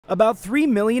About 3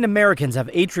 million Americans have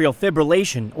atrial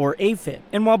fibrillation, or A-fib,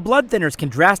 and while blood thinners can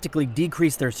drastically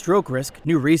decrease their stroke risk,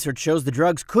 new research shows the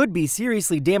drugs could be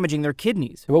seriously damaging their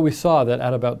kidneys. What we saw that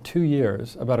at about 2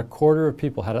 years, about a quarter of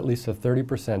people had at least a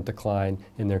 30% decline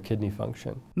in their kidney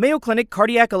function. Mayo Clinic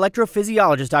cardiac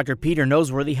electrophysiologist Dr. Peter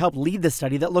Noseworthy helped lead the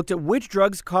study that looked at which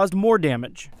drugs caused more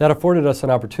damage. That afforded us an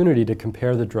opportunity to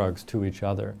compare the drugs to each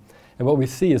other. And what we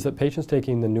see is that patients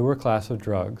taking the newer class of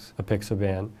drugs,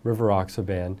 apixaban,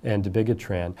 rivaroxaban, and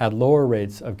dabigatran, had lower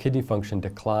rates of kidney function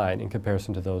decline in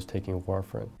comparison to those taking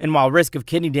warfarin. And while risk of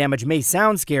kidney damage may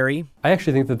sound scary, I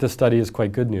actually think that this study is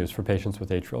quite good news for patients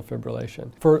with atrial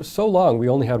fibrillation. For so long, we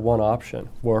only had one option,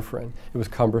 warfarin. It was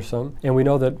cumbersome, and we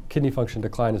know that kidney function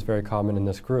decline is very common in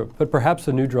this group. But perhaps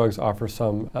the new drugs offer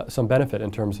some benefit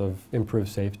in terms of improved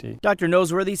safety. Dr.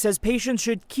 Noseworthy says patients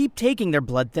should keep taking their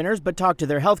blood thinners, but talk to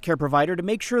their healthcare provider to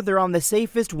make sure they're on the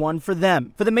safest one for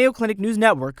them. For the Mayo Clinic News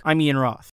Network, I'm Ian Roth.